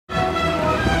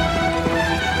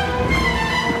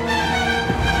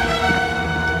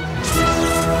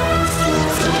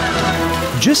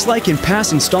Just like in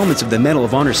past installments of the Medal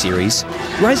of Honor series,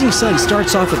 Rising Sun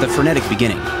starts off with a frenetic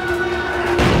beginning.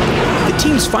 The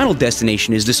team's final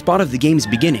destination is the spot of the game's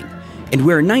beginning, and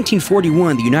where in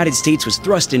 1941 the United States was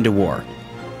thrust into war.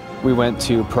 We went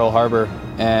to Pearl Harbor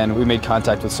and we made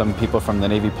contact with some people from the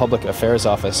Navy Public Affairs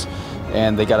Office,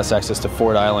 and they got us access to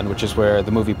Ford Island, which is where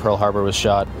the movie Pearl Harbor was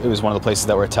shot. It was one of the places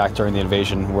that were attacked during the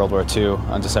invasion in World War II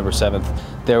on December 7th.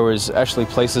 There was actually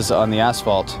places on the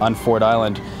asphalt on Ford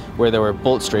Island where there were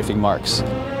bullet strafing marks.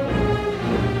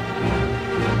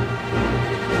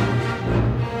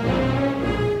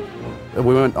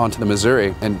 We went onto the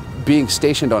Missouri, and being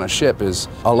stationed on a ship is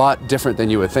a lot different than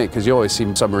you would think, because you always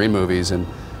see submarine movies and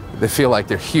they feel like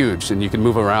they're huge and you can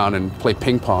move around and play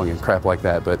ping pong and crap like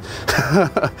that, but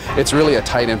it's really a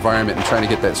tight environment and trying to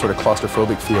get that sort of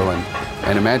claustrophobic feel,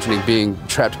 and imagining being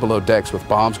trapped below decks with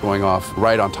bombs going off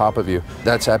right on top of you.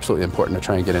 That's absolutely important to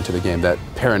try and get into the game, that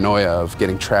paranoia of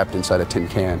getting trapped inside a tin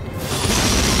can.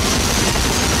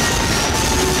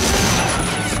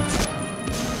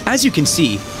 As you can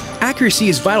see, accuracy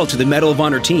is vital to the Medal of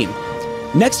Honor team.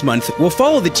 Next month, we'll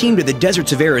follow the team to the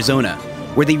deserts of Arizona,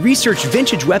 where they researched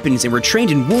vintage weapons and were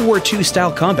trained in World War II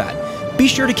style combat. Be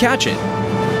sure to catch it.